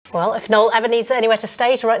Well, if Noel ever needs anywhere to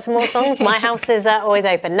stay to write some more songs, my house is always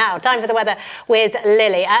open. Now, time for the weather with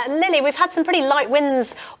Lily. Lily, we've had some pretty light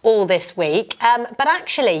winds all this week, but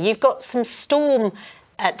actually you've got some storm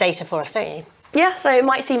data for us, don't you? Yeah, so it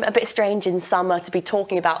might seem a bit strange in summer to be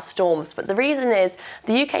talking about storms, but the reason is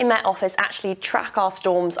the UK Met Office actually track our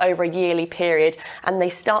storms over a yearly period, and they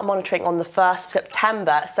start monitoring on the 1st of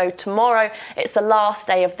September. So tomorrow, it's the last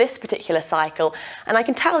day of this particular cycle, and I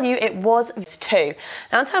can tell you it was too.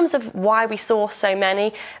 Now, in terms of why we saw so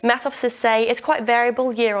many, Met officers say it's quite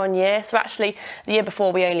variable year on year. So actually, the year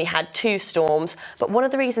before we only had 2 storms, but one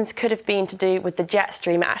of the reasons could have been to do with the jet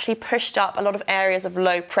stream. It actually pushed up a lot of areas of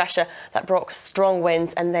low pressure that brought strong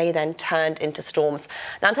winds, and they then turned into storms.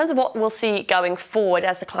 Now, in terms of what we'll see going forward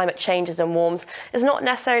as the climate changes and warms, it's not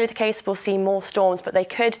necessarily the case we'll see more storms, but they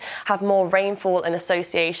could have more rainfall in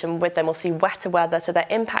association with them. We'll see wetter weather, so their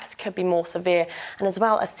impacts could be more severe. And as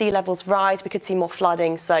well as sea levels rise, we could see more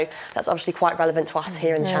flooding. So that's obviously quite relevant to us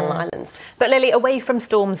here in the Channel Islands. But Lily, away from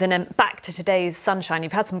storms and back to today's sunshine,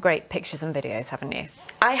 you've had some great pictures and videos, haven't you?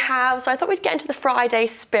 I have, so I thought we'd get into the Friday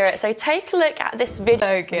spirit. So take a look at this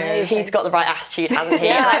video. Okay. He's got the right attitude, hasn't he?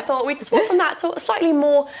 Yeah. And I thought we'd swap from that to slightly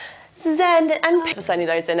more zen and sending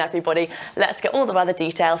those in, everybody. Let's get all the weather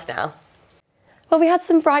details now. Well, we had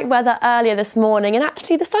some bright weather earlier this morning, and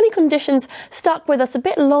actually the sunny conditions stuck with us a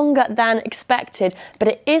bit longer than expected, but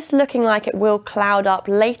it is looking like it will cloud up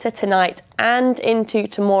later tonight and into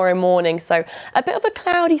tomorrow morning. So a bit of a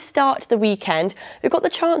cloudy start to the weekend. We've got the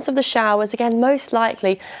chance of the showers again, most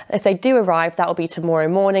likely if they do arrive, that will be tomorrow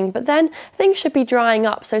morning, but then things should be drying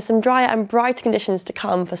up. So some drier and brighter conditions to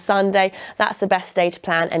come for Sunday. That's the best day to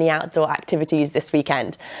plan any outdoor activities this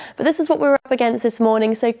weekend. But this is what we're up against this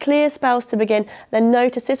morning. So clear spells to begin. Then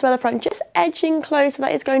notice this weather front just edging closer.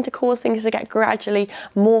 That is going to cause things to get gradually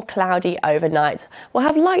more cloudy overnight. We'll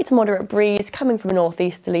have light to moderate breeze coming from a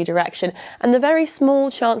northeasterly direction, and the very small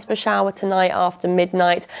chance for a shower tonight after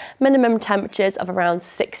midnight. Minimum temperatures of around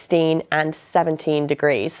 16 and 17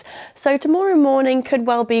 degrees. So tomorrow morning could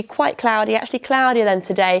well be quite cloudy, actually cloudier than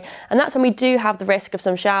today, and that's when we do have the risk of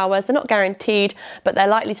some showers. They're not guaranteed, but they're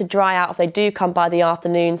likely to dry out if they do come by the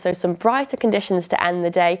afternoon. So some brighter conditions to end the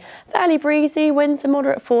day. Fairly breezy, winds a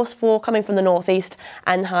moderate force 4 coming from the northeast,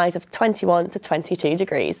 and highs of 21 to 22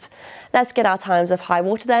 degrees. Let's get our times of high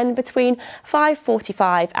water then between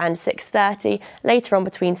 5:45 and 6:30, later on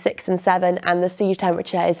between 6 and 7, and the sea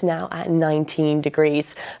temperature is now at 19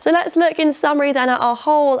 degrees. So let's look in summary then at our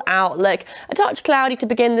whole outlook. A touch cloudy to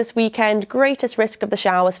begin this weekend, greatest risk of the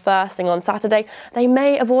showers first thing on Saturday. They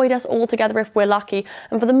may avoid us altogether if we're lucky,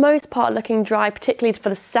 and for the most part looking dry, particularly for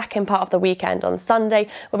the second part of the weekend on Sunday,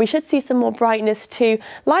 where we should see some more brightness too.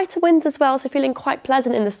 Lighter winds as well, so feeling quite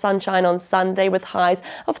pleasant in the sunshine on Sunday with highs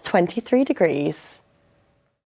of 23 degrees.